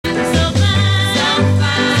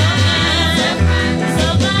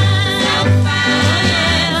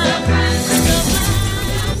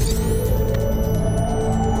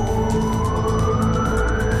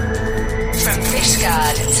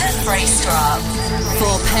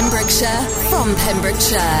For Pembrokeshire, from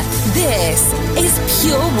Pembrokeshire, this is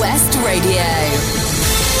Pure West Radio.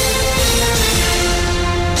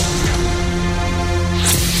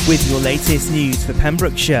 With your latest news for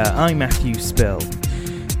Pembrokeshire, I'm Matthew Spill.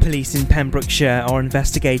 Police in Pembrokeshire are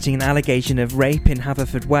investigating an allegation of rape in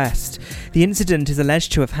Haverfordwest. The incident is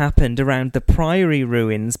alleged to have happened around the Priory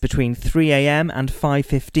ruins between 3 a.m. and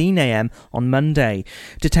 5:15 a.m. on Monday.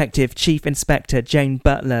 Detective Chief Inspector Jane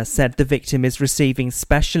Butler said the victim is receiving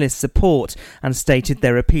specialist support and stated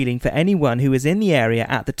they're appealing for anyone who was in the area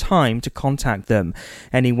at the time to contact them.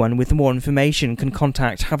 Anyone with more information can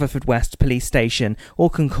contact Haverfordwest Police Station or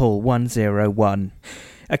can call 101.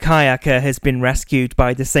 A kayaker has been rescued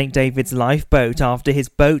by the St David's lifeboat after his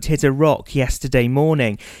boat hit a rock yesterday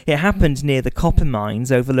morning. It happened near the copper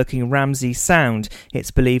mines overlooking Ramsey Sound. It's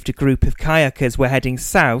believed a group of kayakers were heading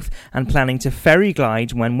south and planning to ferry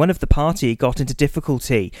glide when one of the party got into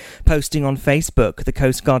difficulty. Posting on Facebook, the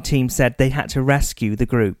Coast Guard team said they had to rescue the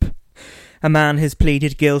group. A man has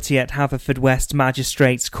pleaded guilty at Haverfordwest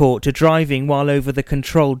Magistrates Court to driving while over the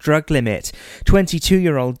controlled drug limit.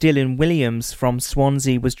 22-year-old Dylan Williams from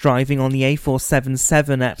Swansea was driving on the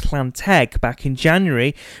A477 at Llanteg back in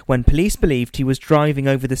January when police believed he was driving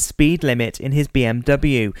over the speed limit in his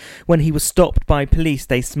BMW. When he was stopped by police,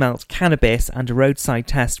 they smelt cannabis and a roadside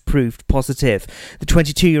test proved positive. The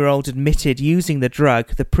 22-year-old admitted using the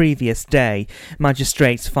drug the previous day.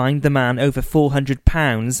 Magistrates fined the man over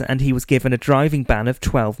 £400 and he was given a driving ban of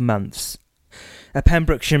 12 months. A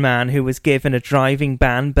Pembrokeshire man who was given a driving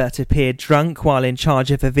ban but appeared drunk while in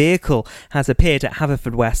charge of a vehicle has appeared at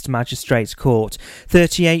Haverfordwest Magistrates Court.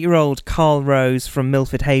 38-year-old Carl Rose from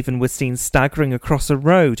Milford Haven was seen staggering across a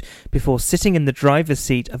road before sitting in the driver's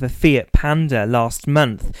seat of a Fiat Panda last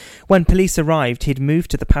month. When police arrived, he'd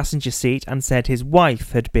moved to the passenger seat and said his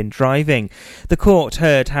wife had been driving. The court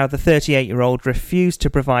heard how the 38-year-old refused to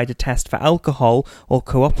provide a test for alcohol or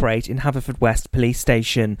cooperate in Haverfordwest Police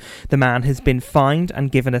Station. The man has been fined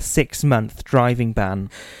and given a 6-month driving ban.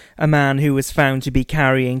 A man who was found to be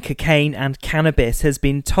carrying cocaine and cannabis has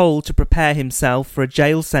been told to prepare himself for a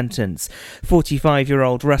jail sentence.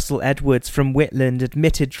 45-year-old Russell Edwards from Whitland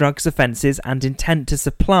admitted drugs offences and intent to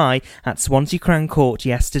supply at Swansea Crown Court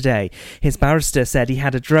yesterday. His barrister said he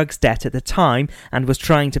had a drugs debt at the time and was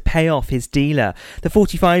trying to pay off his dealer. The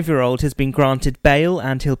 45-year-old has been granted bail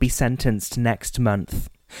and he'll be sentenced next month.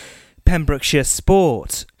 Pembrokeshire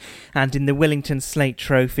Sport. And in the Willington Slate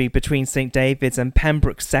Trophy between St David's and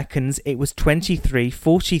Pembroke Seconds, it was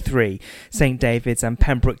 23-43. St David's and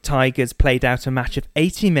Pembroke Tigers played out a match of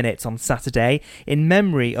 80 minutes on Saturday in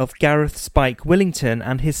memory of Gareth Spike Willington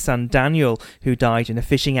and his son Daniel, who died in a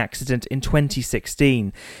fishing accident in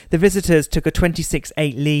 2016. The visitors took a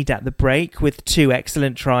 26-8 lead at the break with 2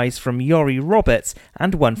 excellent tries from Yori Roberts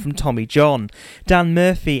and 1 from Tommy John. Dan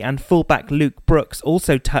Murphy and fullback Luke Brooks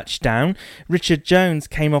also touched down. Richard Jones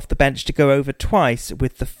came off the bench to go over twice,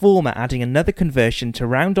 with the former adding another conversion to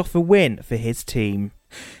round off a win for his team.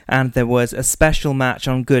 And there was a special match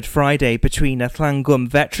on Good Friday between a Llangwm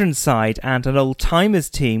veteran side and an old-timers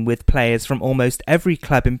team with players from almost every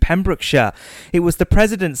club in Pembrokeshire. It was the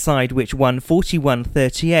President's side which won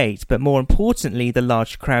 41-38, but more importantly, the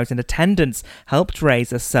large crowd in attendance helped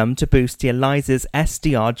raise a sum to boost the Eliza's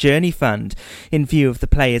SDR Journey Fund. In view of the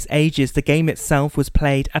players' ages, the game itself was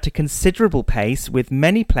played at a considerable pace, with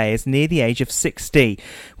many players near the age of 60.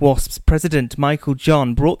 Wasps President Michael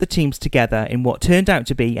John brought the teams together in what turned out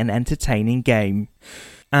to be an entertaining game.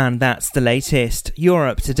 And that's the latest. You're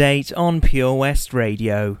up to date on Pure West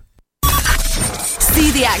Radio. See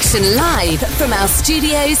the action live from our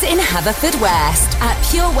studios in Haverfordwest at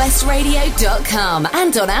purewestradio.com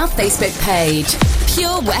and on our Facebook page.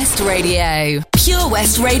 Pure West Radio. Pure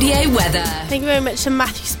West Radio weather. Thank you very much to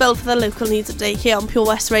Matthew Spill for the local news update here on Pure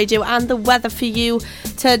West Radio and the weather for you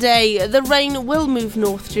today. The rain will move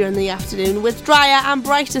north during the afternoon with drier and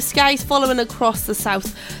brighter skies following across the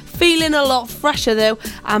south. Feeling a lot fresher though,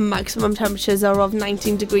 and maximum temperatures are of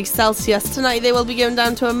 19 degrees Celsius. Tonight they will be going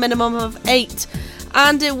down to a minimum of 8.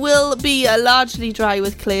 And it will be largely dry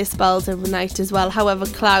with clear spells overnight as well. However,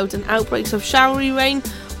 clouds and outbreaks of showery rain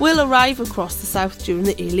will arrive across the south during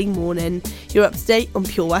the early morning. You're up to date on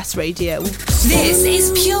Pure West Radio. This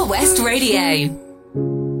is Pure West Radio.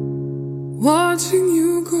 Watching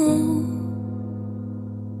you go,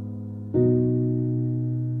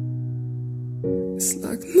 it's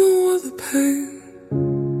like no other pain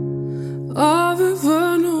I've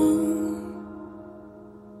ever known.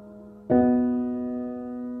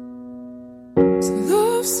 To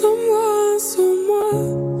love someone so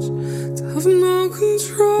much, to have no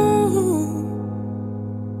control.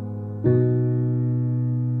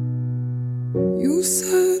 You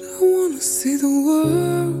said I wanna see the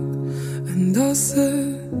world, and I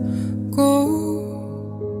said go.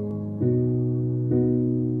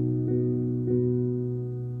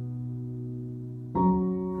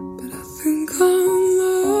 I'm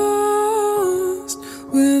lost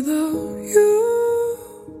without you.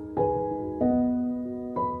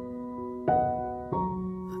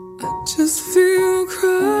 I just feel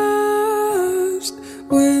crushed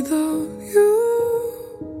without you.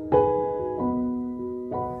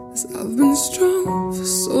 'Cause I've been strong for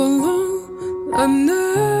so long, I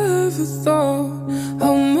never thought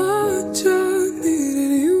how much I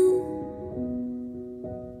needed you.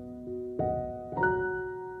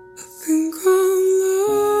 I think I'm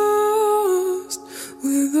lost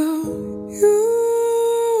without you.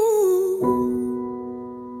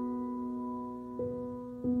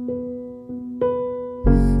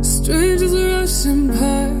 Strangers rushing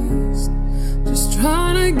past, just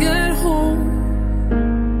trying to get home.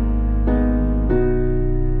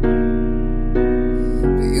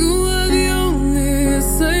 But you were the only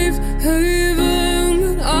safe haven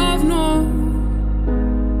that I've known.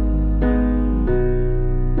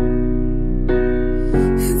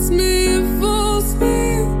 It's me at full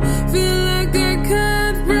speed, feel like I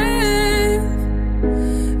can't breathe,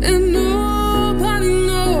 and nobody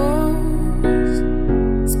knows.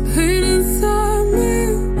 It's pain inside me,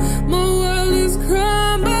 my world is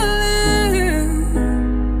crumbling.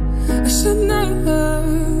 I should never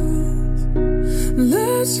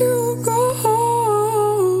let you go.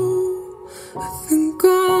 I think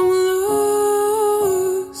I'm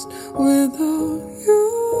lost without you.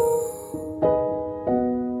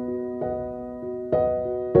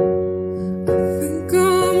 I think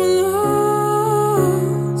I'm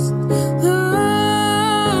lost, lost,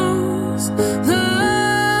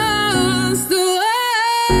 lost away,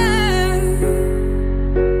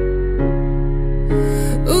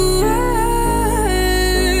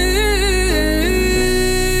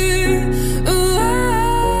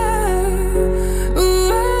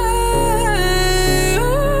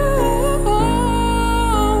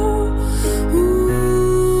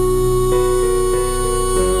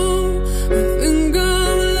 I think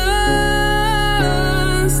I'm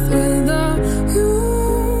lost without you,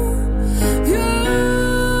 you.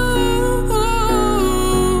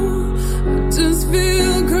 I just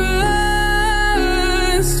feel crushed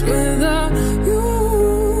without you.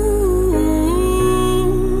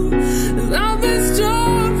 'Cause I've been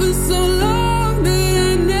strong for so long that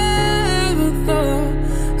I never thought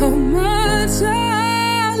how much I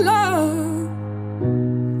love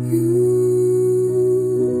you.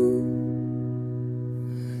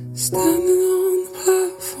 Standing on the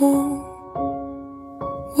platform,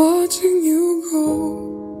 watching you go.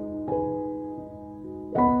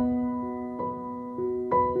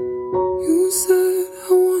 You said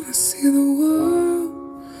I wanna see the world,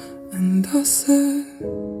 and I said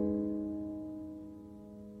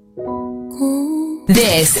go.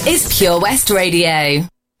 This is Pure West Radio.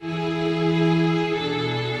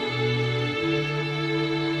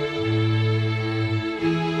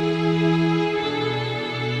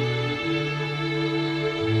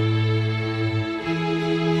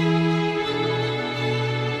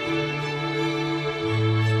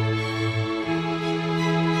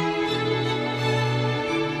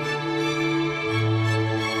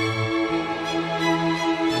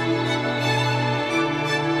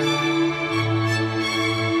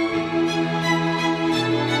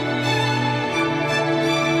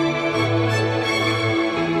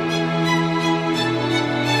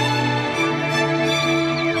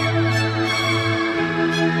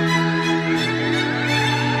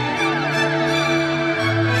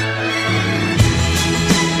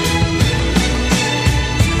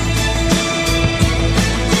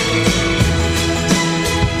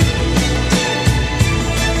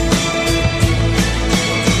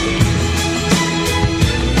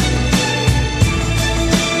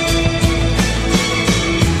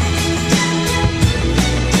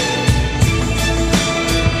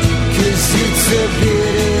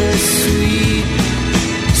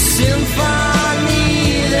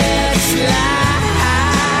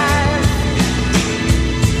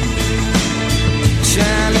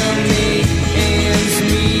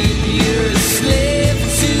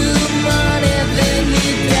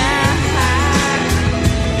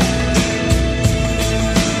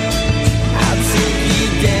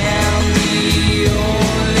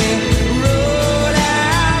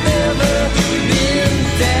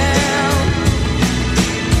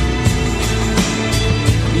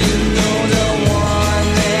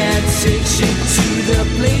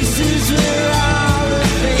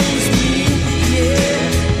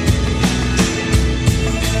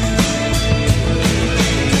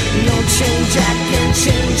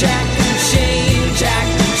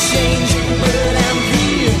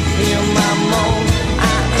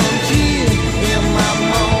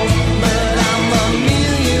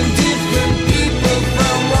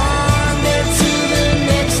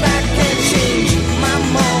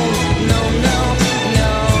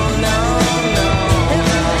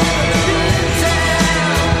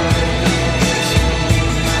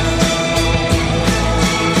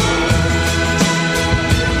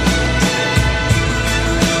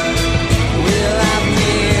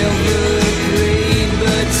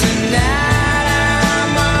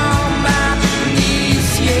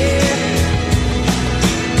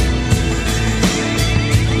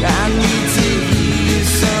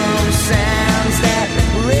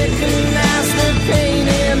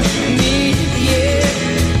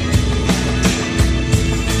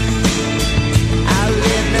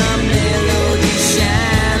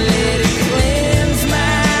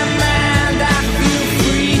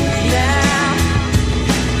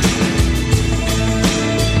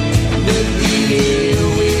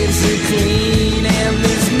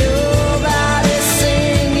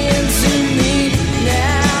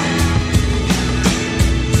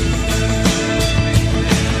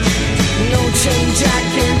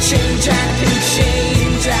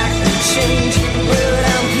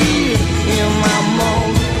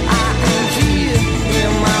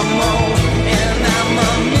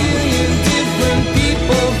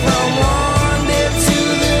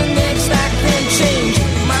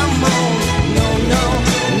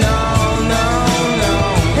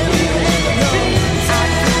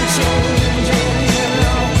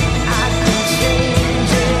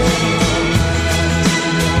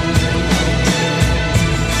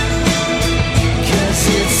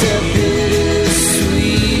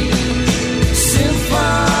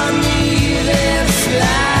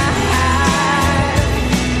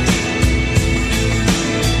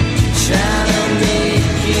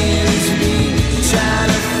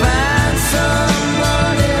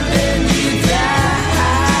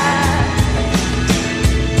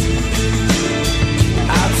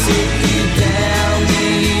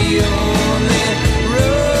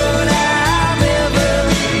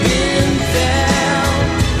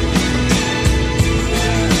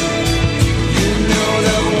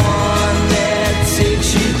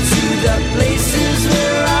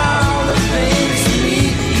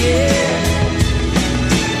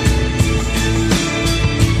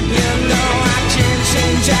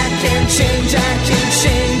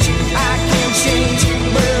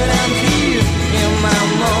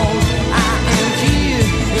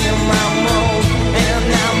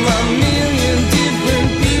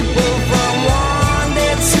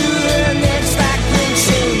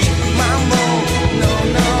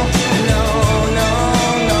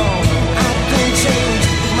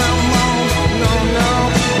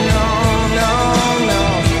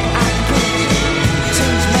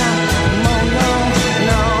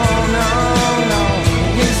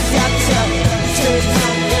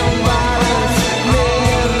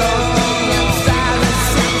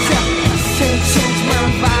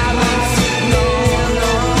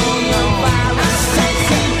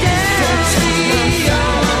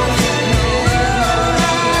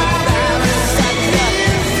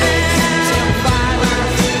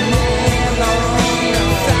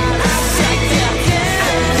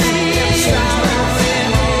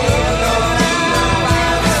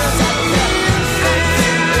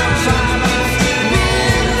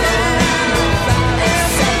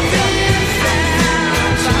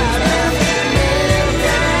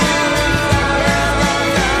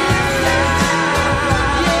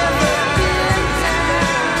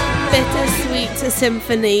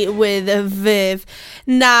 Symphony with Viv.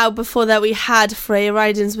 Now, before that, we had Freya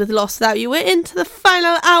Ridings with Lost Without You. We're into the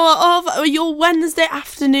final hour of your Wednesday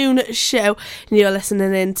afternoon show, and you're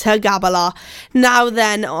listening in to Gabalarr. Now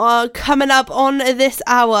then, coming up on this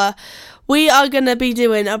hour, we are going to be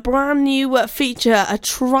doing a brand new feature, a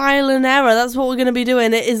trial and error. That's what we're going to be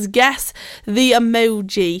doing. It is Guess the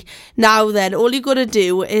Emoji. Now then, all you got to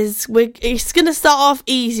do is, it's going to start off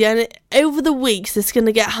easy, and over the weeks, it's going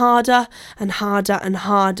to get harder and harder and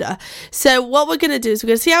harder. So what we're going to do is we're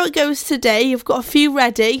going to see how it goes today. You've got a few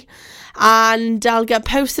ready, and I'll get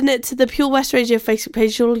posting it to the Pure West Radio Facebook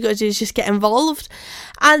page. All you got to do is just get involved,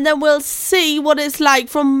 and then we'll see what it's like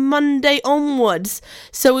from Monday onwards.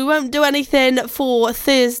 So we won't do anything for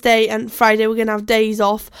Thursday and Friday. We're going to have days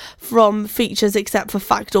off from features except for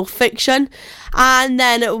Fact or Fiction, and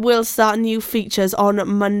then we'll start new features on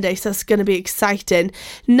Monday, so it's going to be exciting.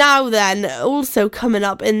 Now then, also coming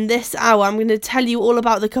up in this hour, I'm going to tell you all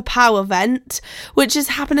about the Kapow event, which is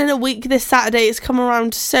happening a week this Saturday. It's come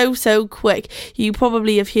around so quick. You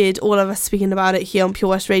probably have heard all of us speaking about it here on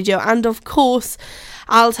Pure West Radio, and of course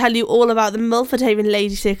I'll tell you all about the Milford Haven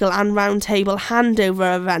Lady Circle and Round Table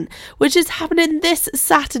Handover event, which is happening this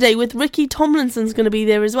Saturday with Ricky Tomlinson's going to be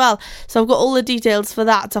there as well. So I've got all the details for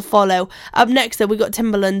that to follow. Up next, though, we got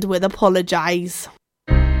Timbaland with Apologise.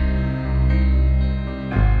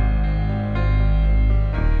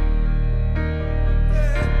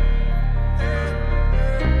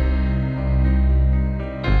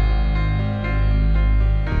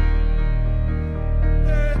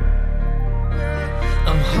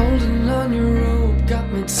 Holding on your rope, got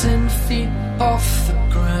me 10 feet off the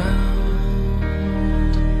ground.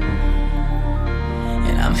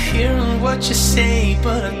 And I'm hearing what you say,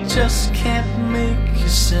 but I just can't make a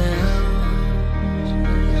sound.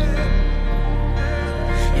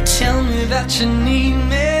 You tell me that you need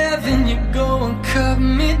me, then you go and cut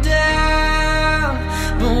me down.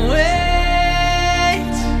 But wait,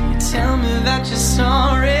 you tell me that you're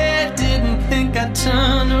sorry, didn't think I'd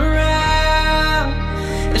turn around.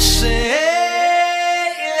 Say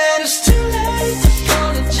that it's too late to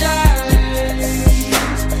apologize.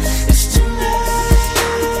 It's too late.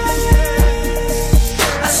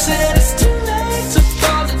 I said it's too late to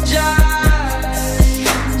apologize.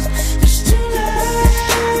 It's too late.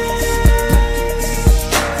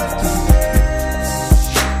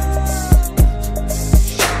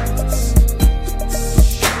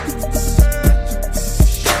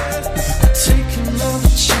 Take another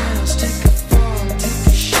chance, take a fall, take a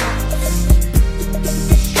shot.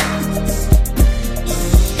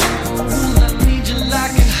 I need you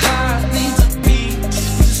like a heart needs a beat.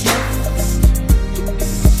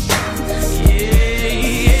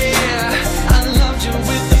 Yeah, I loved you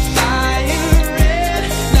with the fire red.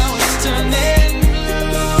 Now it's turning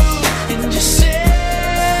blue. And you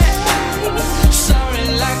said sorry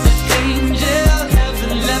like the angel.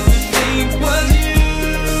 Heaven let me think was you.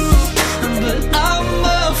 But I'm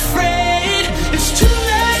afraid it's too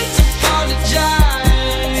late to apologize.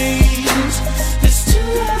 It's too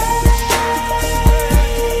late.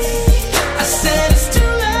 I said it's too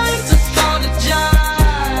late to apologize.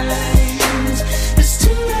 It's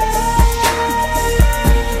too late.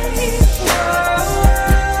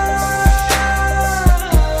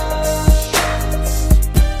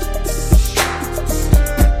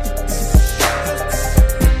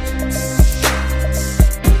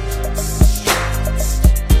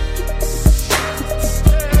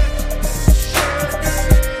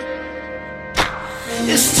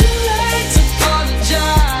 It's too late to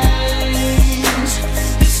apologize.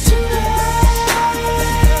 It's too late.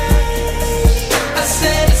 I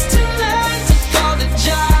said it's too late to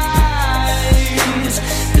apologize.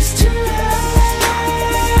 It's too late.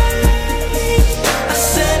 I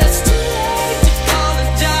said it's too late to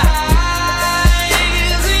apologize.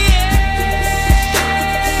 Yeah.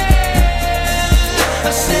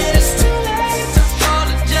 I said it's too late to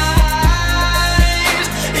apologize.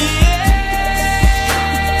 Yeah.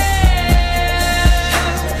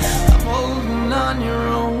 I'm holding on your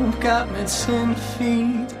rope, got me 10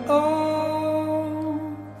 feet off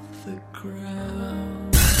the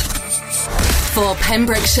ground. For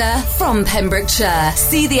Pembrokeshire, from Pembrokeshire.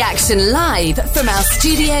 See the action live from our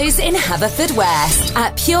studios in Haverfordwest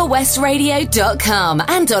at purewestradio.com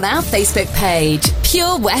and on our Facebook page,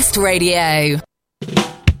 Pure West Radio.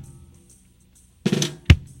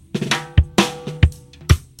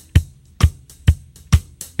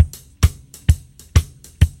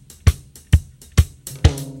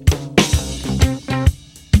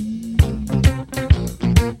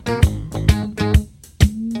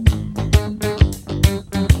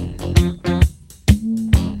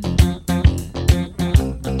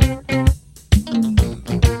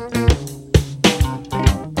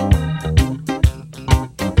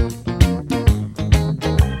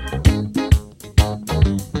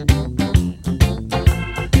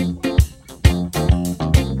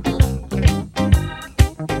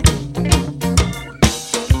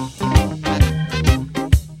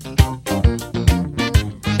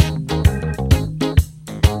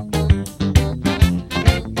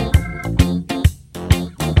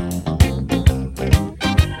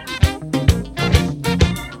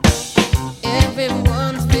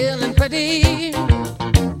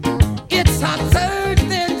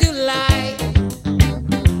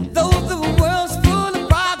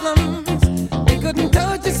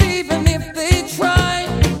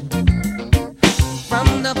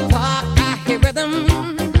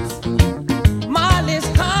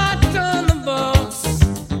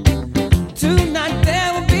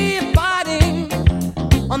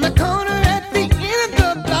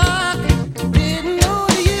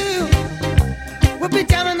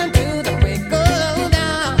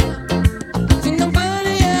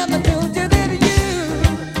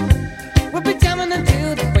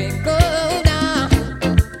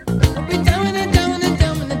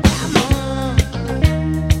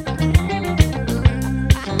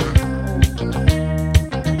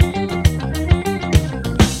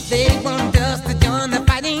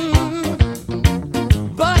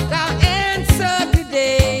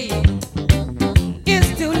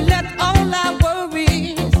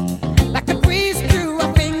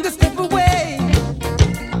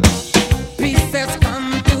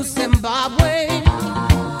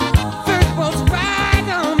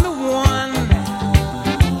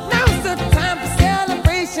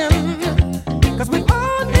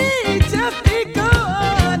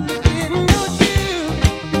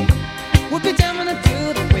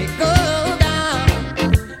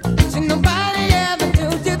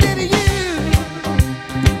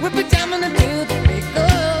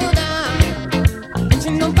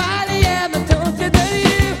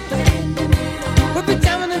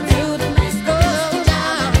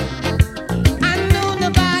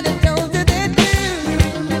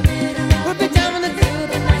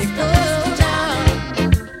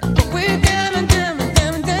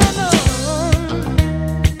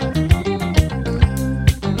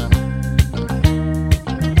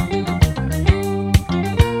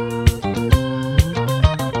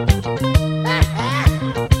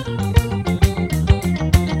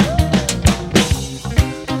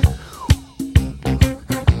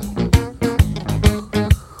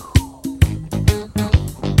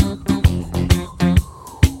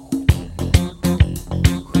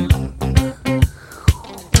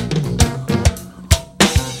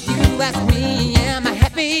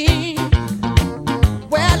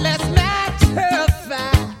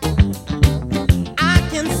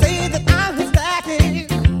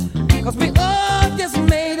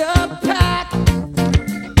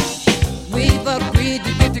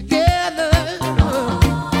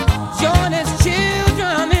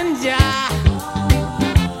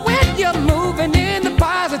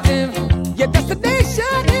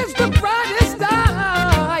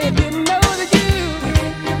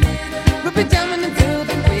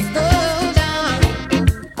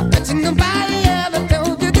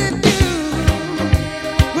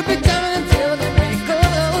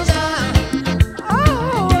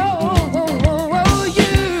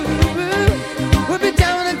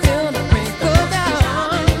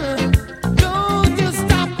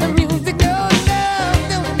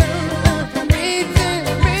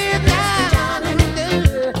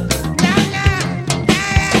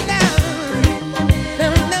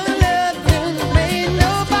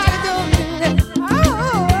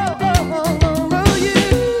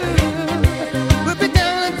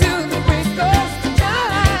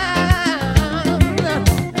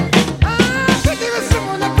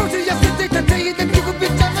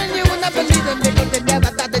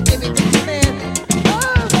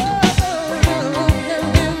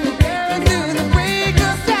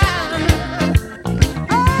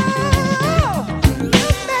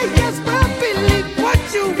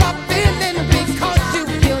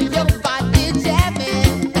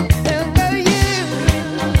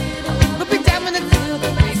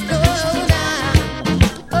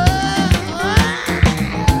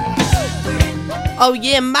 Oh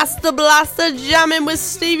yeah, Master Blaster jamming with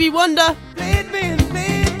Stevie Wonder.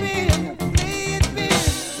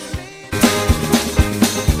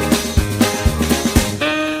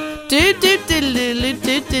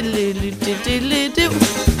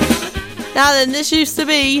 Now then, this used to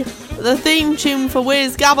be the theme tune for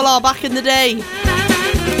Where's Gabalarr back in the day.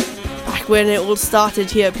 Back when it all started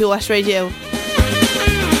here at Pure West Radio.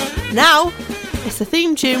 Now, it's the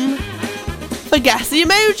theme tune for Guess the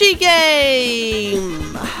Emoji Game.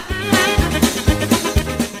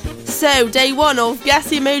 So, day one of Guess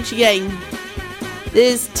the Emoji Game.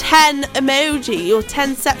 There's 10 emoji, or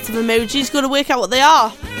 10 sets of emojis. Got to work out what they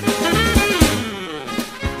are.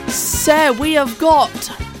 So, we have got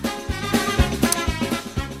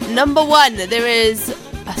number one. There is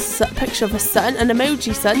a picture of a sun, an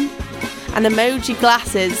emoji sun, and emoji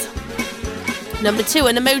glasses. Number two,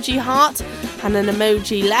 an emoji heart and an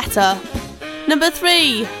emoji letter. Number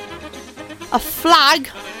three, a flag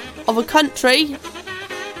of a country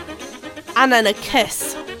and then a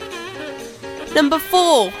kiss. Number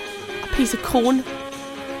four, a piece of corn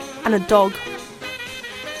and a dog.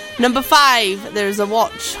 Number five, there is a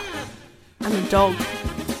watch and a dog.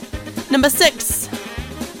 Number six,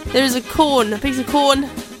 there is a piece of corn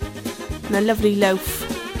and a lovely loaf.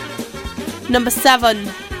 Number seven,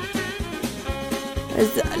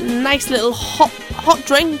 there's a nice little hot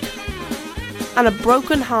drink and a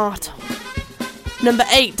broken heart. Number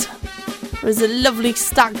eight, there's a lovely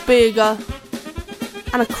stacked burger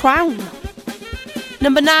and a crown.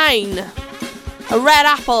 Number nine, a red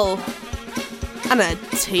apple and a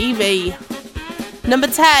TV. Number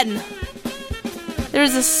 10, there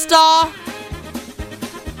is a star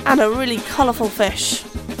and a really colourful fish.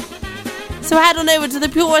 So head on over to the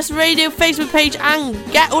Pure West Radio Facebook page and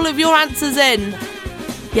get all of your answers in.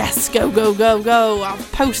 Yes, go, go, go, go.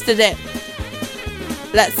 I've posted it.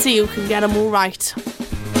 Let's see who can get them all right.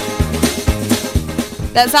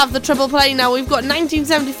 Let's have the triple play now. We've got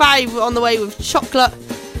 1975 on the way with Chocolate.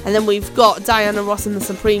 And then we've got Diana Ross and the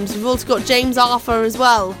Supremes. We've also got James Arthur as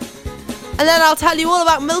well. And then I'll tell you all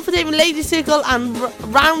about Milford Haven Lady Circle and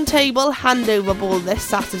Round Table Handover Ball this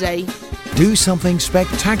Saturday. Do something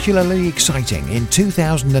spectacularly exciting in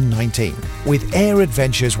 2019 with Air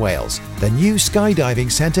Adventures Wales, the new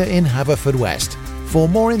skydiving centre in Haverfordwest. For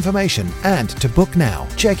more information and to book now,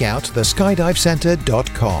 check out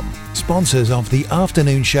theskydivecentre.com. Sponsors of the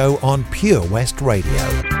afternoon show on Pure West Radio.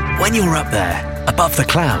 When you're up there, above the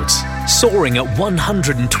clouds, soaring at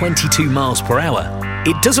 122 miles per hour,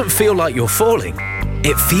 it doesn't feel like you're falling.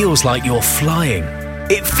 It feels like you're flying.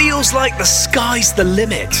 It feels like the sky's the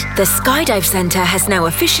limit. The Skydive Centre has now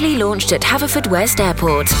officially launched at Haverfordwest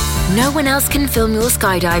Airport. No one else can film your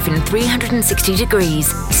skydive in 360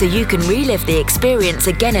 degrees, so you can relive the experience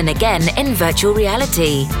again and again in virtual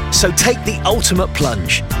reality. So take the ultimate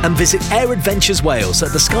plunge and visit Air Adventures Wales at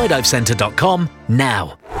theskydivecentre.com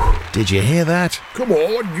now. Did you hear that? Come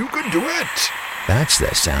on, you can do it. That's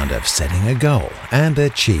the sound of setting a goal and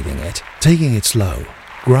achieving it. Taking it slow,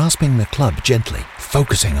 grasping the club gently,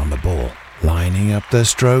 focusing on the ball, lining up the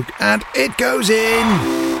stroke, and it goes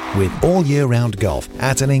in! With all year-round golf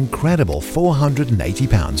at an incredible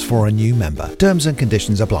 £480 for a new member. Terms and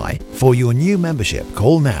conditions apply. For your new membership,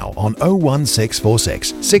 call now on 01646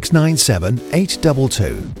 697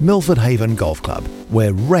 822. Milford Haven Golf Club,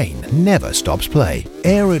 where rain never stops play.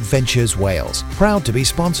 Air Adventures Wales, proud to be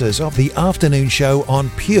sponsors of the afternoon show on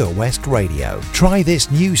Pure West Radio. Try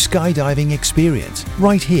this new skydiving experience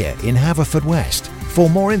right here in Haverfordwest. For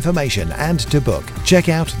more information and to book, check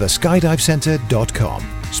out theskydivecentre.com.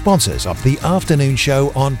 Sponsors of the afternoon show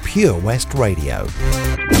on Pure West Radio.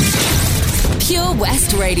 Pure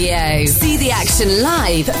West Radio. See the action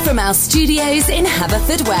live from our studios in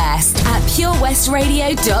Haverfordwest at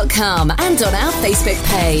purewestradio.com and on our Facebook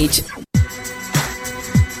page.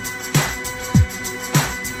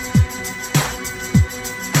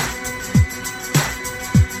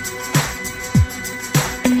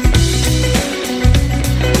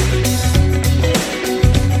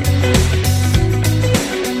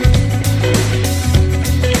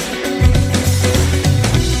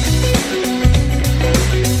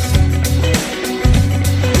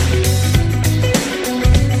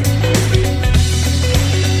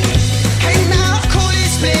 Hey now, call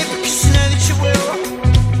this baby, 'cause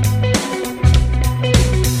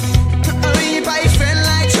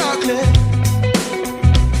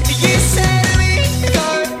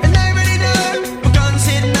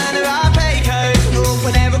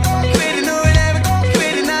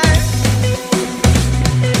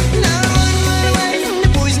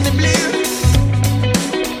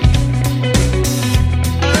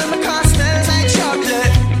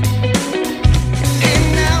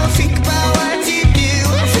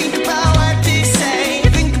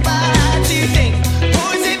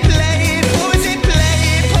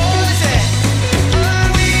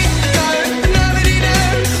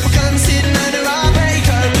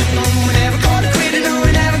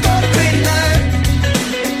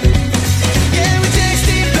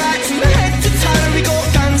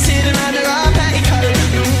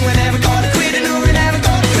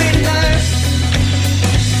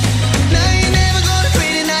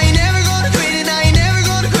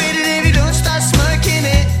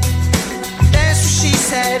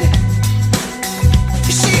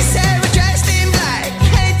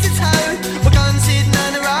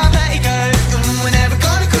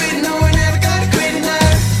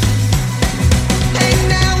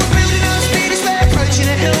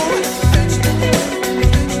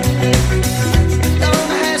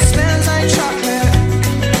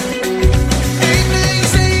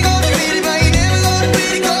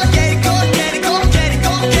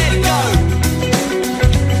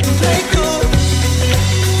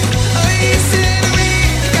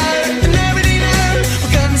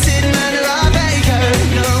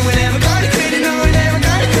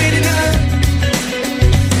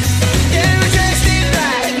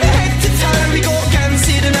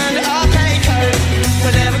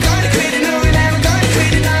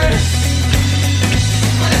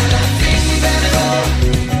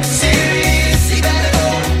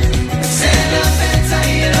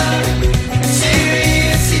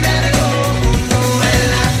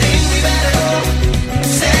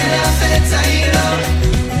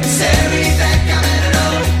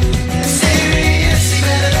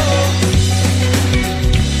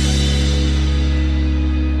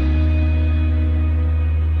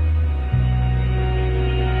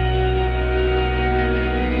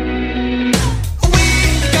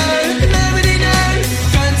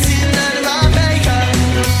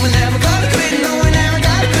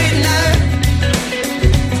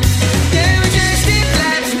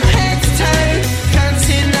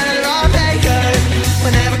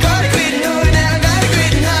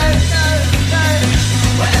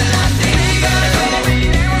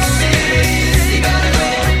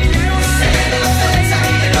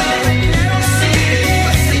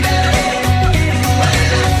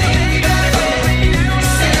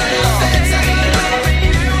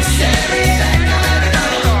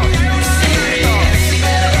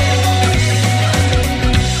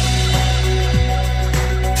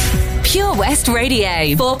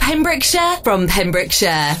Radio. For Pembrokeshire, from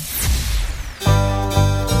Pembrokeshire.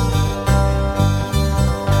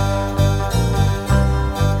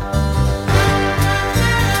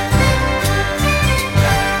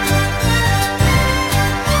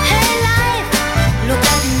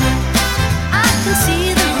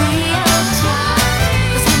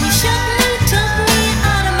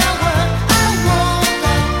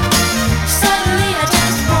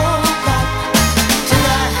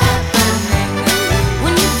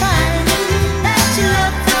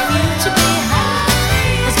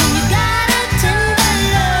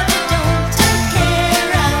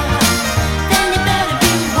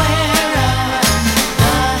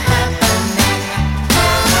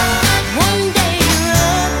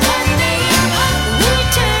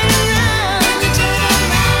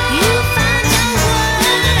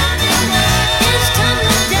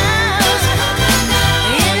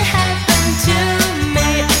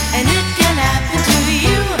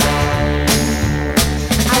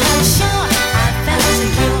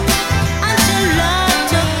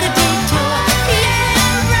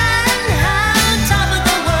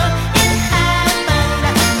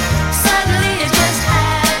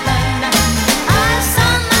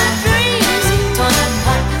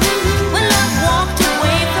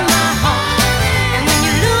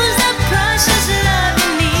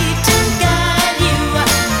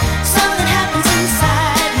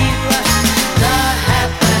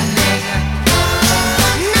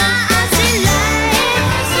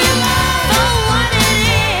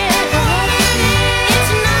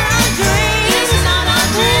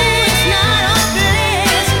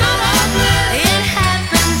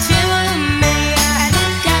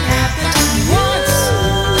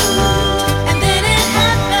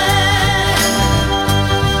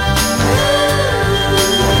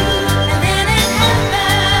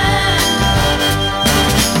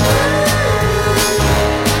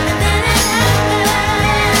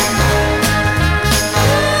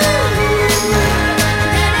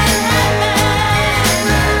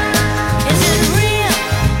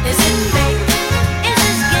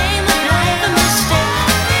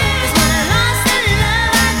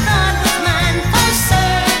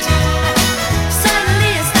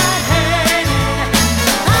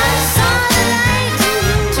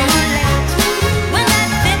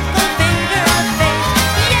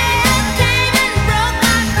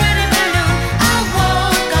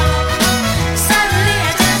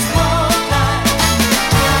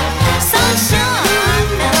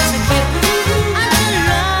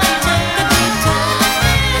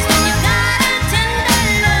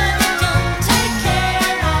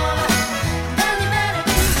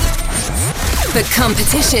 For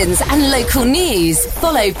competitions and local news,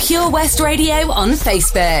 follow Pure West Radio on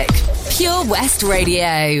Facebook. Pure West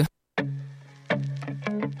Radio.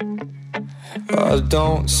 I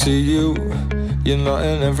don't see you. You're not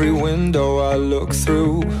in every window I look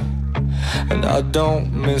through. And I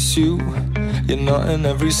don't miss you. You're not in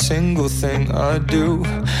every single thing I do.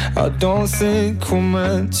 I don't think we're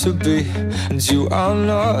meant to be, and you are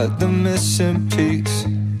not the missing piece.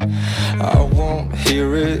 I won't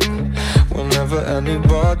hear it whenever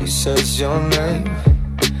anybody says your name,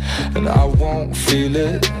 and I won't feel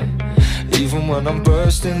it even when I'm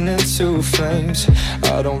bursting into flames.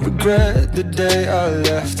 I don't regret the day I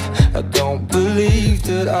left. I don't believe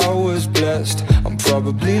that I was blessed. I'm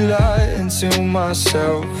probably lying to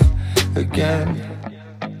myself again.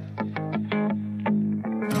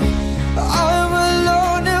 I'm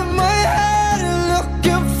alone in my head,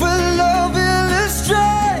 looking for love in a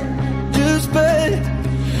stranger's bed,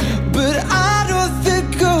 but I don't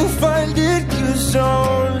think I'll find it, 'cause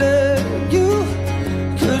only you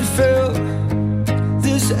could fill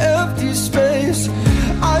this empty space.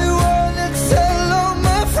 I wanna tell all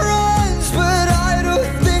my friends, but I don't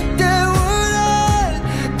think they would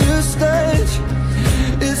understand.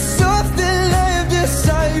 It's something I've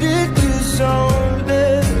decided, 'cause only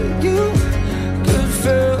you could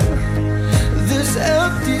fill this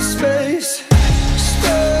empty space.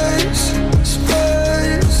 Space,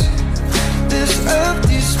 space, this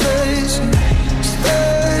empty space.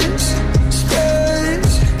 Space,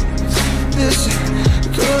 space, this,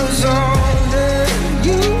 'cause only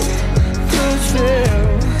you could fill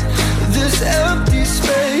this empty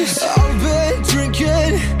space. I've been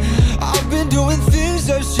drinking, I've been doing things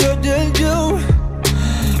I shouldn't do,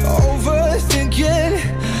 overthinking,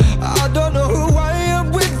 I don't know who I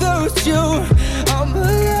am without you. I'm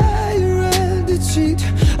a liar and a cheat,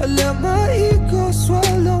 I let my ego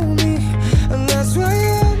swallow me, and that's why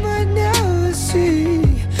I might never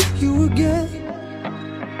see you again.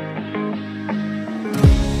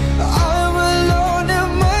 I'm alone in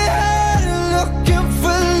my head, looking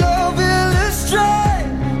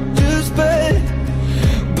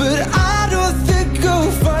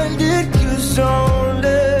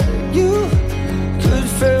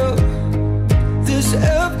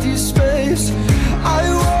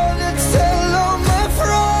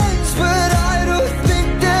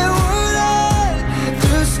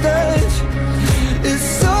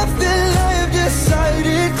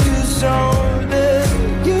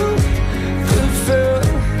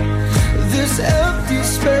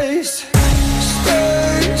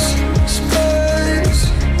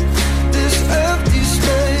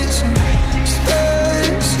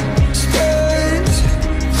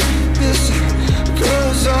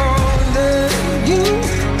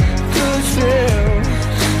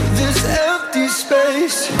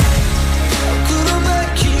face. How could I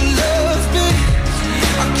make you love me?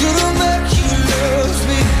 How could I make you love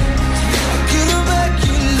me? How could I make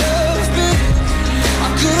you love me? How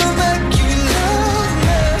could I make you love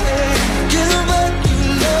me? Could I make you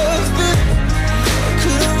love me? How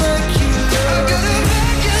could I make you love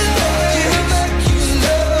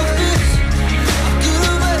me?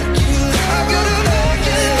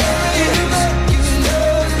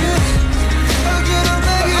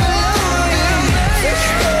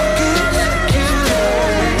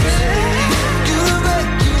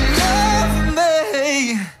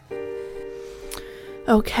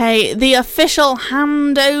 Okay, the official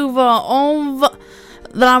handover of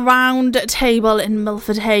the round table in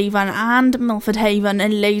Milford Haven and Milford Haven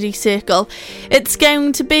in Lady Circle. It's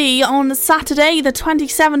going to be on Saturday, the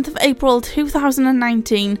 27th of April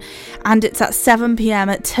 2019, and it's at 7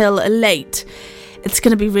 p.m. till late. It's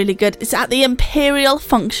going to be really good. It's at the Imperial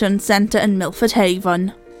Function Centre in Milford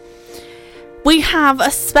Haven. We have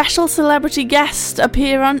a special celebrity guest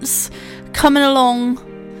appearance coming along.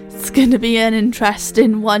 It's going to be an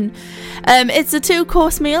interesting one. It's a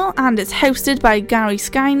 2-course meal and it's hosted by Gary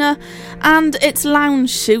Skyner, and it's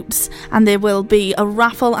lounge suites, and there will be a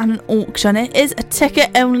raffle and an auction. It is a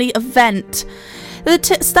ticket only event.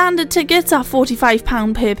 The standard tickets are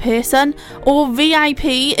 £45 per person, or VIP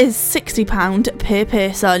is £60 per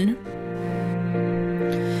person.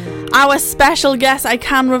 Our special guest, I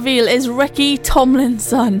can reveal, is Ricky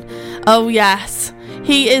Tomlinson. Oh yes,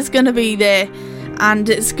 he is going to be there. And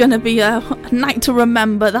it's going to be a night to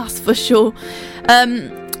remember, that's for sure.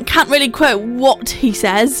 Can't really quote what he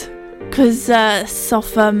says, because I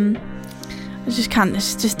just can't,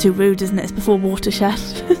 it's just too rude, isn't it? It's before Watershed.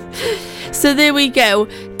 So there we go.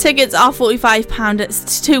 Tickets are £45. It's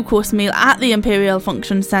a 2-course meal at the Imperial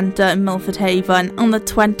Function Centre in Milford Haven on the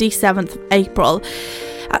 27th of April.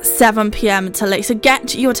 At 7 p.m. till late. So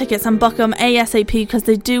get your tickets and book them ASAP, because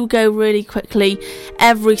they do go really quickly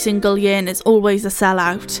every single year and it's always a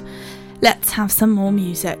sellout. Let's have some more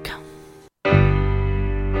music.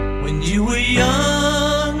 When you were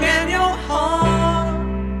young and your heart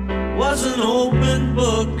was an open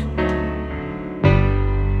book,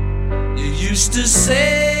 you used to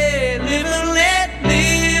say, live and let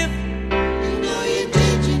live. You know you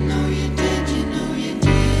did, you know you did, you know you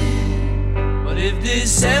did. But if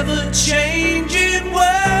this ever-changing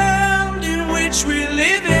world in which we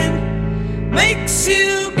live in makes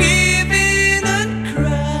you give in and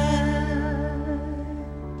cry,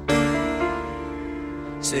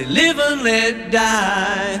 say live and let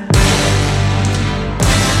die.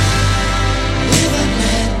 Live and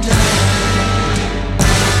let die.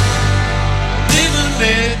 Live and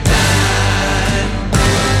let die.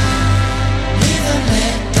 Live and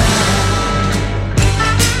let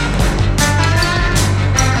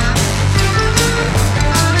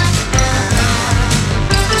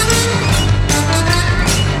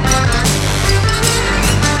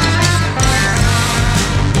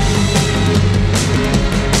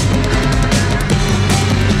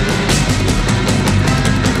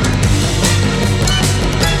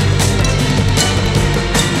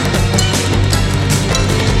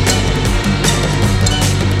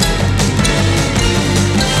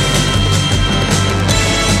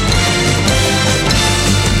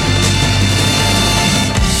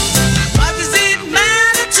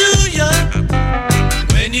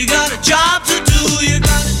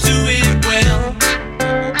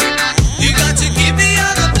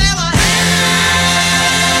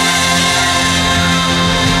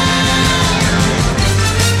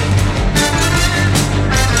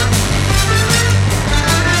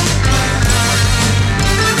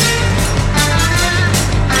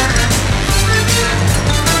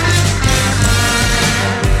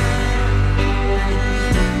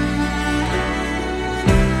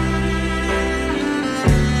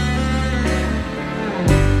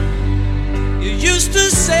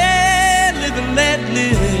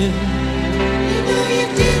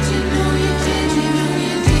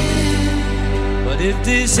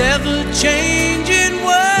this ever-changing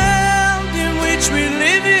world in which we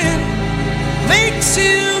live in makes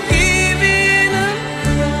you give in and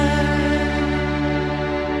cry,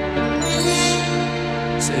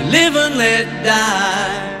 say live and let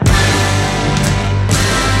die.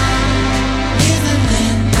 Live and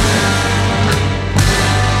let die.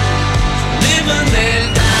 Live and let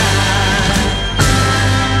die.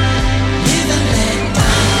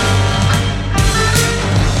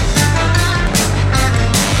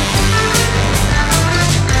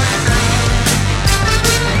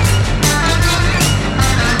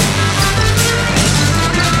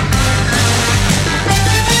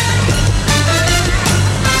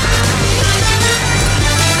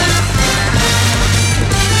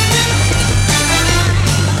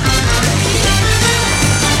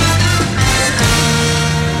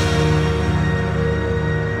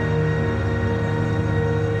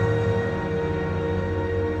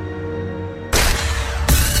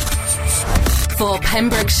 For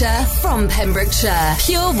Pembrokeshire, from Pembrokeshire,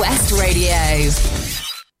 Pure West Radio.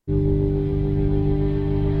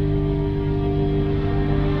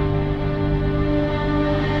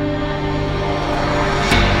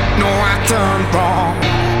 No, I done wrong,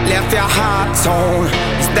 left your heart torn.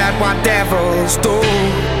 Is that what devils do?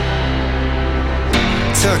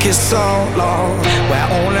 Took you so long, where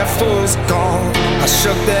only fools go. I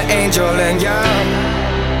shook the angel in you.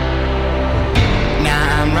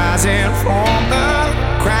 Now I'm rising from the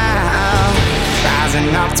ground,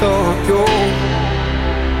 rising up to you.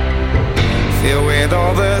 Filled with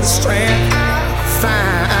all the strength I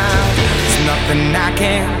found, there's nothing I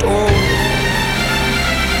can't do.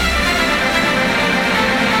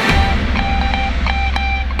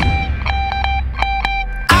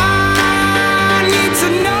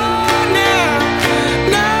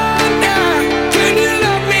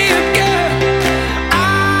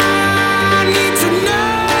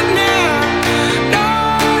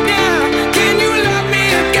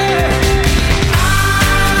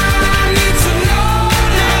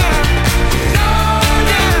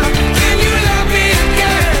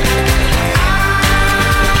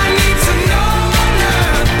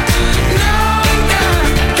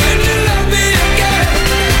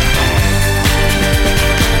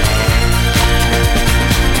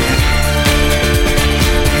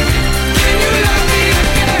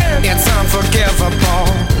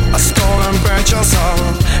 Your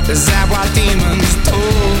soul, is that what demons do?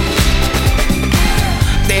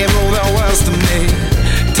 They rule the world to me,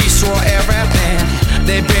 destroy everything.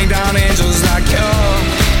 They bring down angels like you.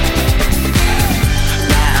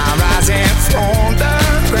 Now I'm rising from the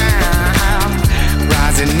ground,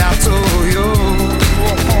 rising up to you.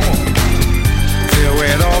 Filled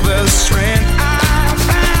with all the strength I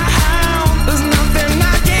found, there's nothing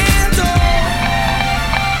I can't do.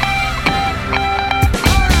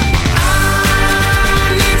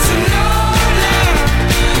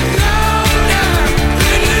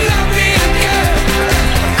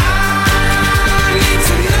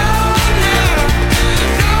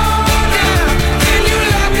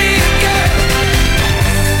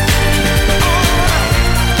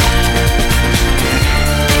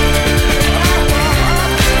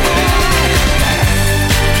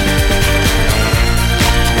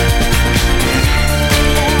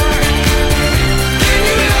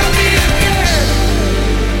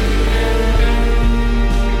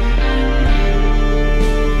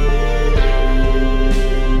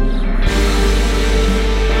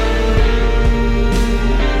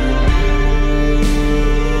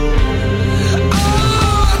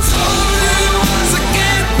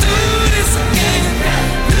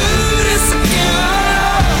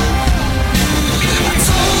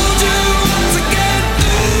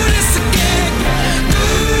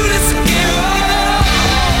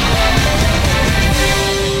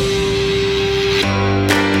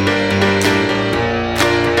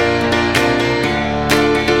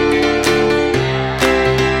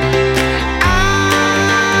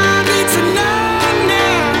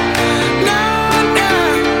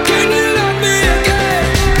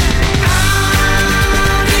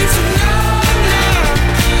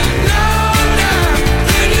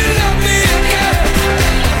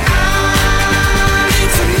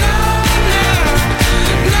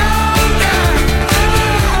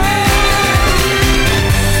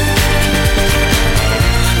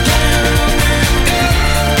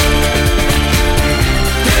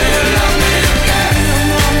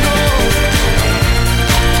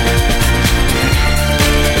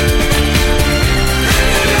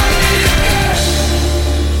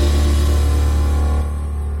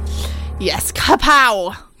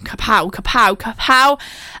 Kapow! Kapow, kapow, kapow.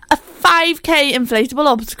 A 5k inflatable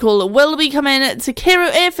obstacle will be coming to Cairo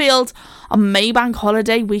Airfield on Maybank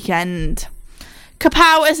holiday weekend.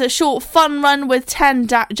 Kapow is a short fun run with 10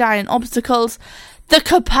 giant obstacles. The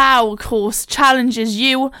Kapow course challenges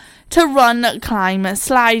you to run, climb,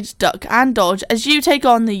 slide, duck and dodge as you take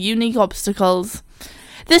on the unique obstacles.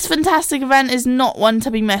 This fantastic event is not one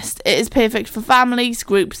to be missed. It is perfect for families,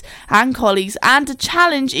 groups and colleagues, and to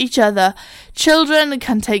challenge each other. Children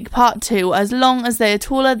can take part too, as long as they are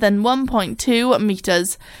taller than 1.2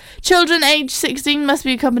 metres. Children aged 16 must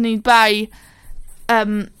be accompanied by...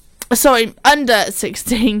 under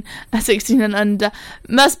 16, 16 and under,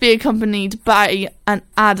 must be accompanied by an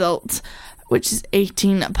adult, which is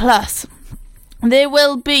 18 plus. There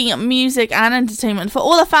will be music and entertainment for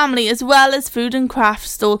all the family, as well as food and craft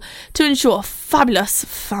stall to ensure a fabulous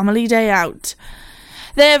family day out.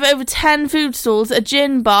 They have over 10 food stalls, a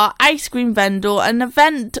gin bar, ice cream vendor, an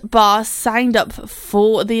event bar signed up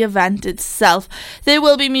for the event itself. There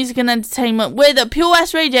will be music and entertainment with Pure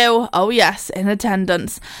West Radio, oh yes, in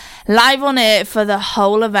attendance, live on air for the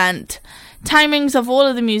whole event. Timings of all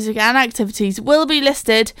of the music and activities will be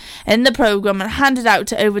listed in the programme and handed out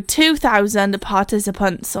to over 2,000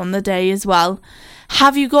 participants on the day as well.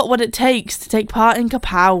 Have you got what it takes to take part in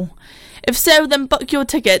Kapow? If so, then book your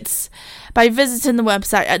tickets by visiting the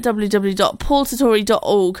website at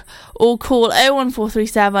www.paulsatori.org or call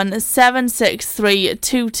 01437 763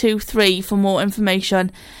 223 for more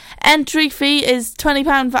information. Entry fee is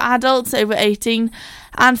 £20 for adults over 18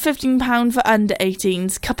 and £15 for under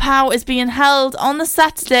 18s. Kapow is being held on the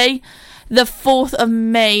Saturday, the 4th of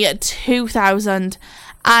May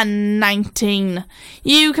 2019.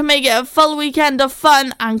 You can make it a full weekend of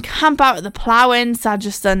fun and camp out at the Plough Inn,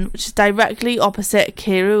 Sageston, which is directly opposite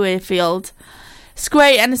Carew Airfield. It's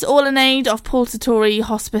great, and it's all in aid of Paul Satori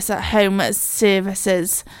Hospice at Home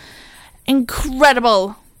services.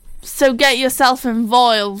 Incredible. So get yourself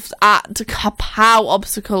involved at Kapow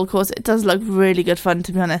obstacle course. It does look really good fun,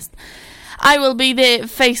 to be honest. I will be there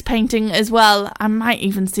face painting as well. I might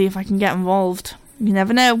even see if I can get involved. You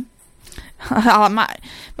never know. I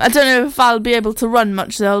don't know if I'll be able to run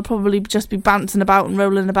much, so I'll probably just be bouncing about and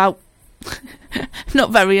rolling about.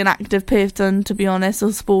 Not very an active person, to be honest,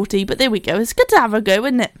 or sporty, but there we go. It's good to have a go,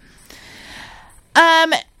 isn't it?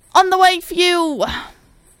 On the way for you,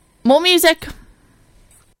 more music.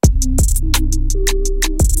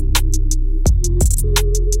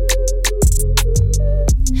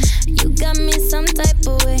 You got me some type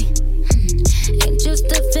of way. Ain't used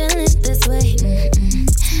to feeling this way.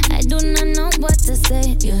 I do not know what to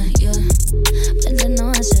say, yeah. But I know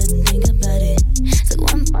I shouldn't think about it. So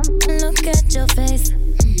one look at your face.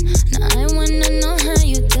 Now I wanna know how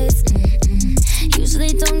you taste.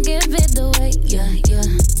 Usually don't give it away, yeah.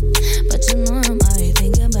 But you know I'm already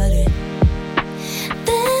thinking about it.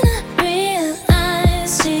 Then I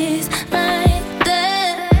realize she's right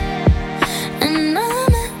there, and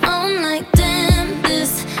I'm at home like, damn,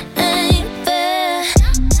 this ain't fair.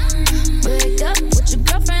 Break up with your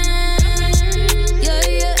girlfriend,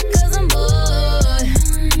 yeah, 'cause I'm bored.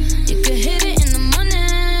 You can hit it in the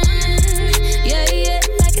morning, yeah,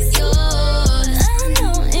 like it's yours. I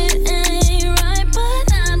know it ain't right,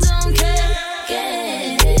 but I don't care,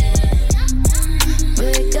 yeah.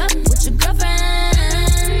 Break up with your girlfriend,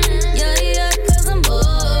 yeah, 'cause I'm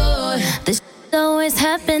bored. This shit always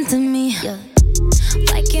happened to me, yeah.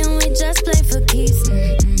 Why can't we just play for keeps?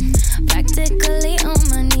 Practically on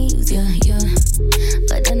my knees, yeah.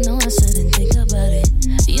 But I know I shouldn't think about it.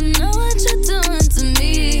 You know what you're doing to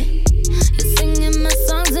me. You're singing my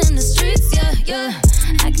songs in the streets, yeah.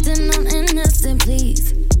 Acting all innocent,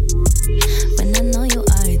 please. When I know you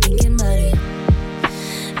are thinking about it.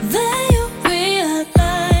 Then you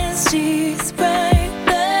realize she's right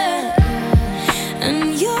there,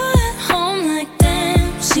 and you're at home like,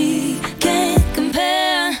 damn, she can't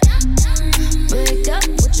compare. Break up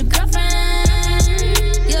with your girlfriend,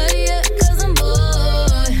 yeah, 'cause I'm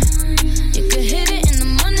bored. You can hit it in the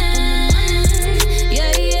morning,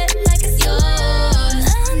 yeah, like it's yours. I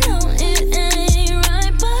know it ain't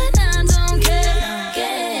right, but I don't care,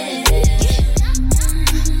 yeah.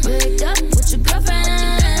 Break up with your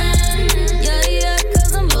girlfriend, yeah,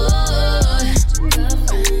 'cause I'm bored.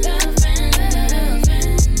 Girlfriend,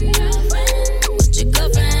 with your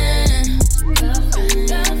girlfriend.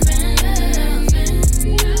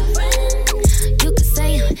 You could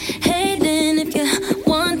say I'm hating if you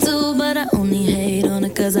want to, but I only hate on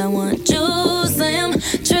it 'cause I want you. Say I'm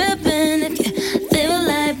tripping if you feel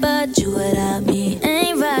like, but you without me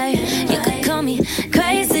ain't right. You could call me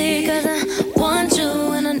crazy 'cause I want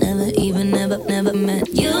you, and I never met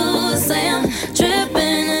you. Say I'm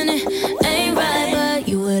tripping and it ain't right, but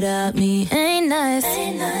you without me ain't nice.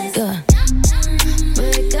 Girl.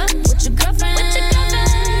 Break up with your girlfriend,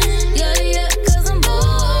 yeah, 'cause I'm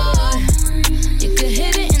bored. You could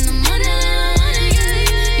hit it in the morning,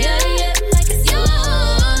 yeah, like it's yours. I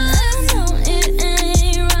know it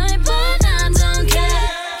ain't right, but I don't care,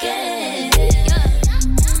 yeah.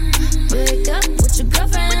 Break up with your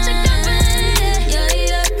girlfriend,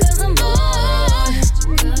 yeah, 'cause I'm bored.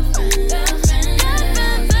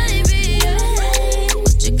 Girlfriend, baby, yeah.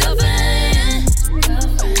 With your girlfriend,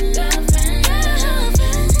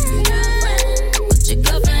 with your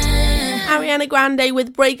girlfriend. Ariana Grande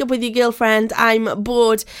with Break Up With Your Girlfriend, I'm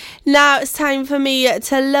Bored. Now it's time for me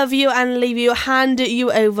to love you and leave you, hand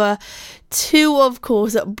you over to, of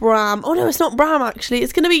course, Bram. Oh no, it's not Bram actually.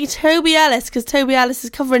 It's going to be Toby Ellis, because Toby Ellis is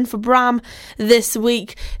covering for Bram this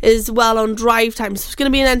week as well on Drive Time. So it's going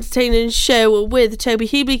to be an entertaining show with Toby.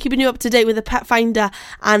 He'll be keeping you up to date with the Pet Finder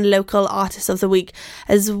and Local Artist of the Week,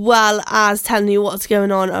 as well as telling you what's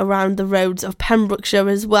going on around the roads of Pembrokeshire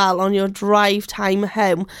as well on your Drive Time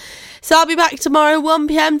home. So I'll be back tomorrow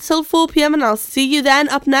 1pm till 4pm, and I'll see you then.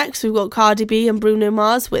 Up next, we've got Cardi B and Bruno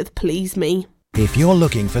Mars with Please Me. If you're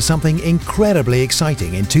looking for something incredibly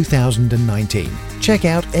exciting in 2019, check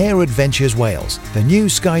out Air Adventures Wales, the new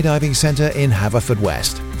skydiving centre in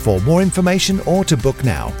Haverfordwest. For more information or to book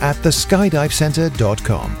now at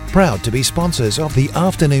theskydivecentre.com. Proud to be sponsors of the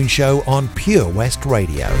afternoon show on Pure West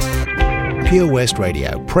Radio. Pure West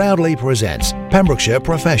Radio proudly presents Pembrokeshire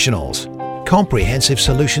Professionals. Comprehensive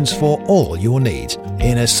solutions for all your needs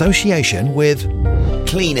in association with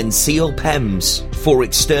Clean and Seal PEMS, for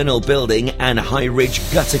external building and high ridge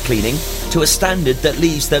gutter cleaning to a standard that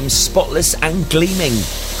leaves them spotless and gleaming.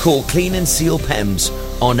 Call Clean and Seal PEMS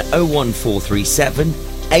on 01437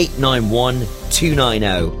 891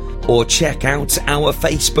 290 or check out our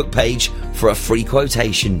Facebook page for a free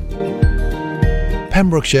quotation.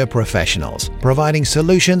 Pembrokeshire Professionals, providing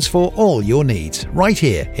solutions for all your needs right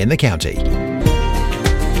here in the county.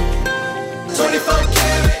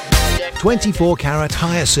 24 Carat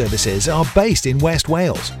hire services are based in West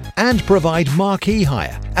Wales and provide marquee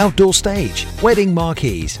hire, outdoor stage, wedding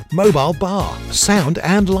marquees, mobile bar, sound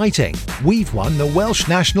and lighting. We've won the Welsh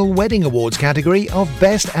National Wedding Awards category of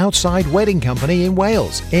Best Outside Wedding Company in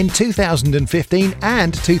Wales in 2015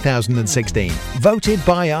 and 2016, voted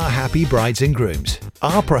by our happy brides and grooms.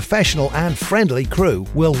 Our professional and friendly crew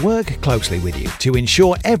will work closely with you to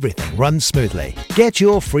ensure everything runs smoothly. Get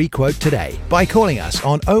your free quote today by calling us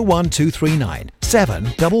on 01239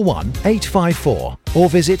 711 854 or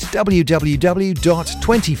visit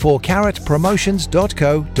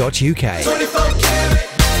www.24carat.promotions.co.uk.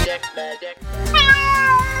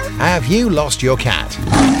 Have you lost your cat?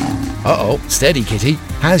 Uh-oh, steady kitty.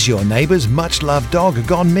 Has your neighbour's much-loved dog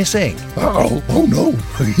gone missing? Uh-oh, oh no.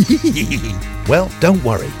 Well, don't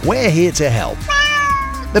worry, we're here to help.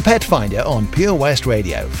 The Pet Finder on Pure West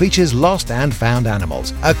Radio features lost and found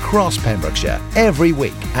animals across Pembrokeshire every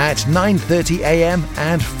week at 9:30am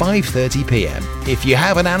and 5:30pm. If you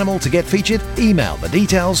have an animal to get featured, email the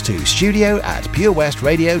details to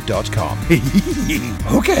studio@purewestradio.com.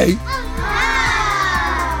 Okay.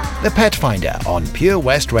 The Pet Finder on Pure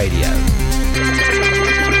West Radio.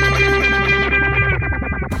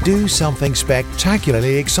 Do something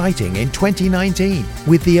spectacularly exciting in 2019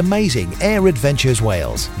 with the amazing Air Adventures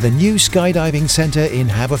Wales, the new skydiving centre in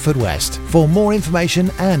Haverfordwest. For more information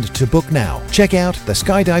and to book now, check out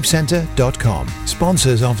theskydivecentre.com.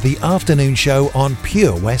 Sponsors of the afternoon show on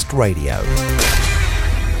Pure West Radio.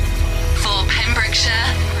 For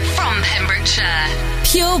Pembrokeshire, from Pembrokeshire,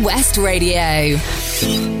 Pure West Radio.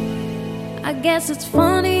 I guess it's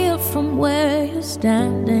funnier from where you're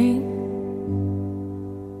standing,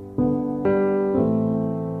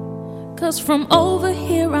 'cause from over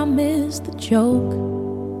here I miss the joke.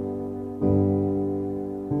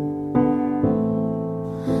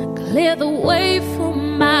 Clear the way for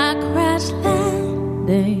my crash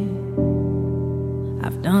landing.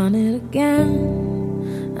 I've done it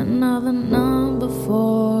again. Another number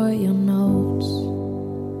for your notes.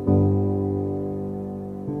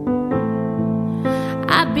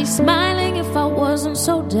 I'd be smiling if I wasn't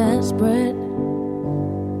so desperate.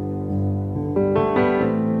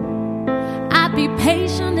 I'd be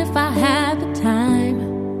patient if I had the time.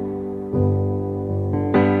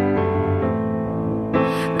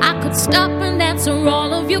 I could stop and answer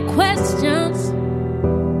all of your questions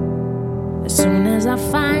as soon as I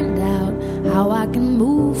find out how I can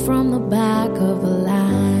move from the back of the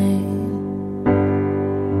line.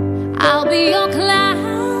 I'll be your clown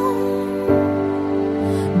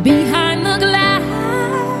behind the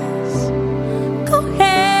glass. Go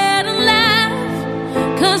ahead and laugh,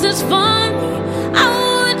 'cause it's funny, I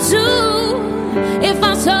would too. If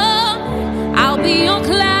I saw it, I'll be your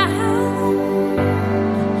clown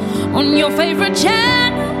on your favorite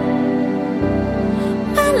channel.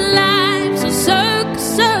 My life's a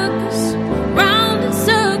circus, circus, round in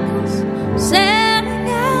circles, setting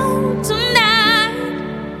out tonight.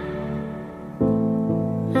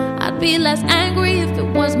 I'd be less angry if it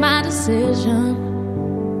was my decision,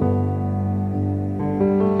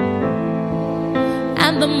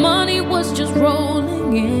 and the money was just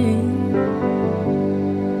rolling in.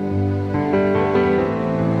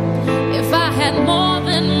 If I had more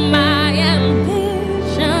than my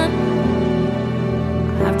ambition,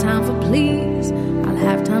 I'll have time for please, I'll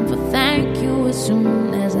have time for thank you as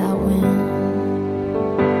soon as I win.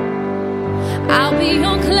 I'll be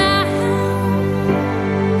your cloud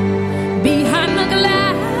behind the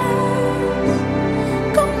glass.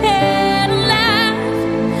 Go ahead and laugh,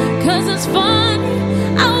 'cause it's funny.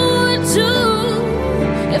 I would too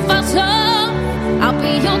if I told. I'll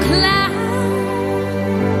be your cloud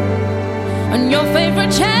on your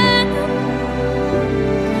favorite channel.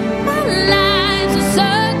 My life's a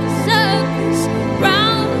circus, circus,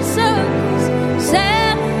 round in circles,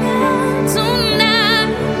 sailing out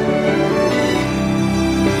tonight.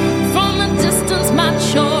 From a distance, my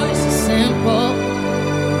choice is simple.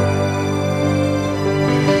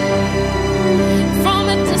 From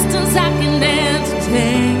a distance, I can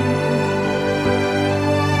entertain.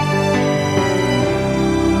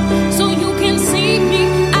 So you can see me.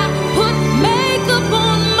 I put makeup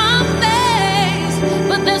on my face,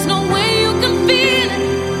 but there's no way you can feel it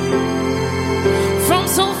from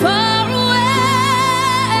so far away.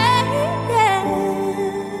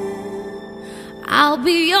 I'll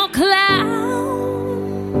be your clown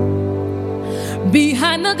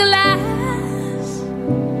behind the glass.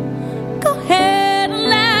 Go ahead and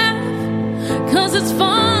laugh, 'cause it's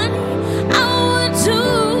funny. I would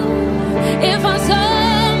too if I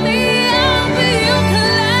saw me. I'll be your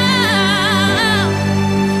clown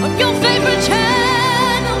on your favorite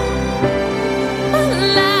channel. My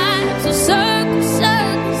life's a circus,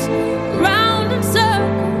 circus, round in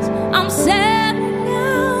circles. I'm setting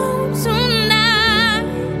out tonight.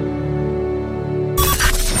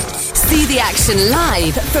 See the action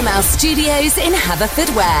live from our studios in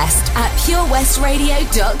Haverfordwest at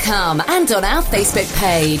purewestradio.com and on our Facebook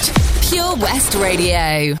page, Pure West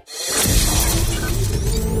Radio.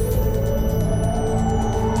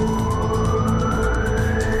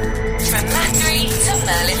 From Lathry to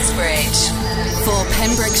Merlin's Bridge. For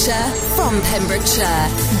Pembrokeshire, from Pembrokeshire,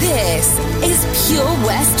 this is Pure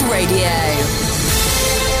West Radio.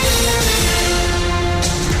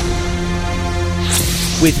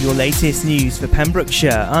 With your latest news for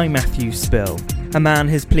Pembrokeshire, I'm Matthew Spill. A man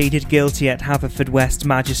has pleaded guilty at Haverfordwest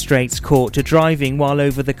Magistrates Court to driving while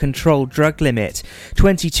over the controlled drug limit.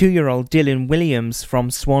 22-year-old Dylan Williams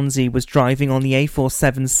from Swansea was driving on the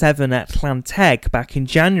A477 at Llanteg back in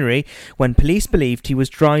January when police believed he was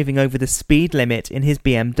driving over the speed limit in his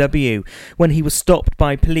BMW. When he was stopped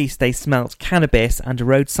by police, they smelt cannabis and a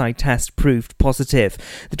roadside test proved positive.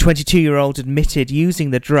 The 22-year-old admitted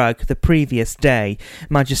using the drug the previous day.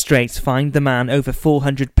 Magistrates fined the man over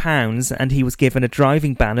 £400 and he was given a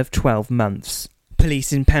driving ban of 12 months.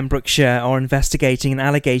 Police in Pembrokeshire are investigating an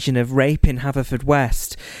allegation of rape in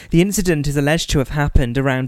Haverfordwest. The incident is alleged to have happened around